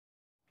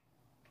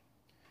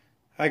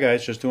Hi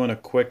guys, just doing a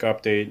quick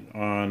update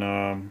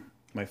on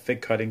my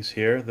fig cuttings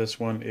here. This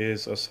one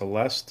is a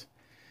Celeste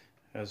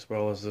as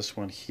well as this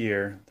one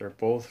here. They're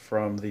both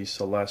from the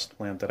Celeste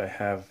plant that I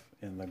have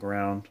in the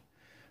ground.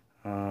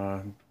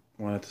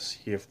 Wanted to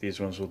see if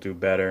these ones will do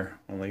better,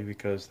 only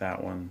because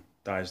that one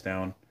dies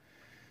down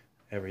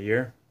every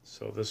year.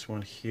 So this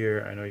one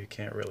here, I know you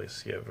can't really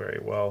see it very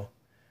well,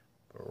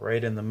 but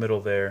right in the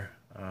middle there,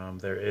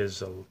 there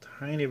is a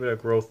tiny bit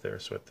of growth there,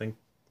 so I think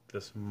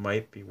this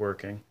might be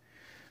working.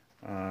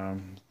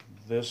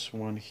 This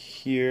one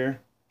here,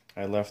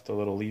 I left a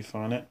little leaf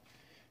on it,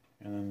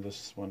 and then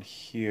this one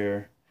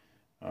here,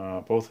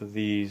 both of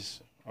these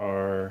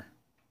are,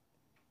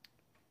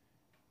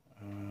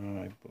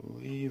 I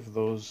believe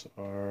those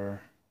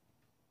are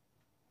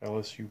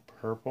LSU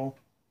purple,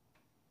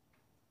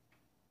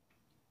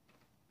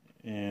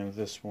 and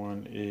this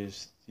one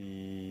is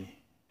the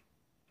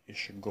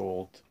Isha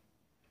gold.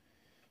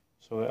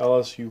 So the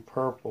LSU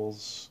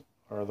purples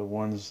are the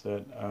ones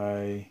that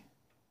I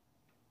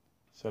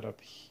set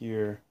up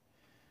here.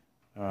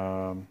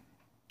 I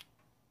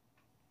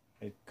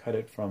cut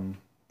it from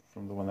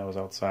the one that was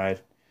outside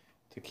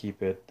to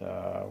keep it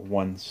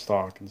one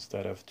stalk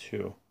instead of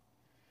two.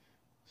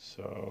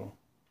 So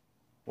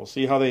we'll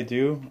see how they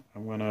do.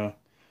 I'm gonna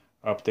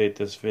update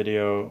this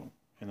video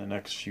in the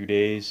next few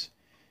days.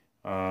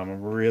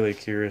 I'm really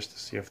curious to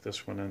see if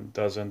this one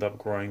does end up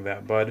growing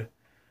that bud.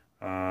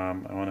 I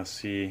want to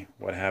see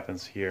what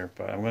happens here,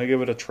 but I'm gonna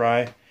give it a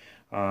try.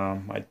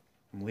 I'm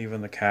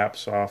leaving the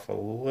caps off a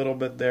little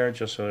bit there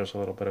just so there's a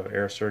little bit of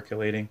air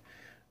circulating.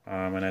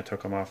 And I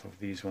took them off of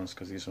these ones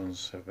because these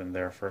ones have been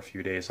there for a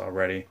few days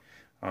already.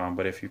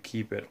 But if you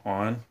keep it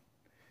on,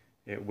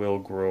 it will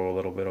grow a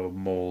little bit of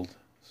mold.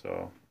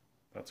 So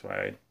that's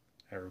why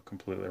I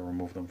completely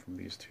removed them from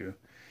these two.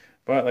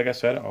 But like I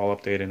said, I'll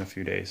update in a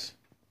few days.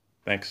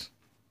 Thanks.